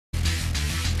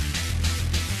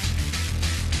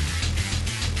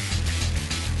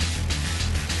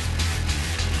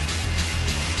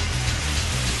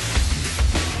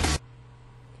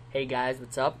Hey guys,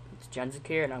 what's up? It's Jenzik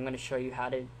here, and I'm going to show you how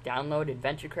to download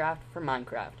AdventureCraft for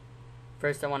Minecraft.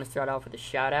 First, I want to start off with a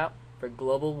shout out for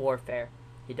Global Warfare.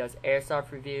 He does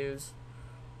airsoft reviews,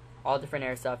 all different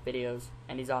airsoft videos,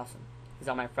 and he's awesome. He's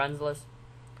on my friends list.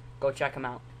 Go check him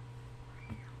out.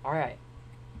 Alright.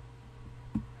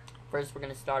 First, we're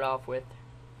going to start off with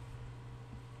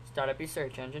start up your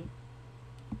search engine.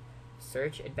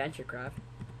 Search AdventureCraft.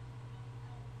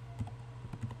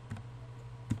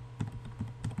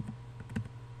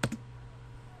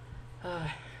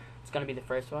 It's going to be the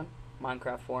first one,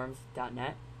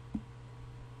 minecraftforums.net.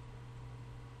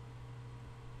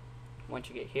 Once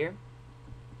you get here,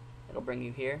 it'll bring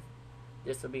you here.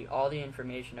 This will be all the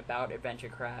information about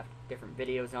AdventureCraft, different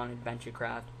videos on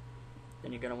AdventureCraft.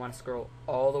 Then you're going to want to scroll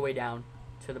all the way down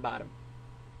to the bottom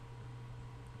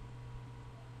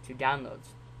to downloads.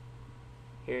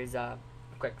 Here's a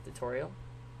quick tutorial.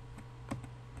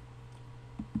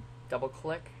 Double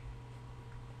click.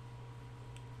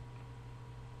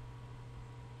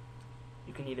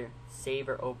 You can either save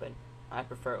or open. I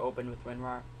prefer open with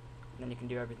WinRAR, and then you can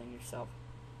do everything yourself.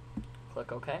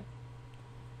 Click OK,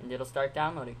 and it'll start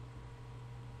downloading.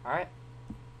 Alright,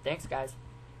 thanks guys.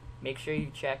 Make sure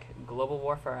you check Global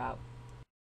Warfare out.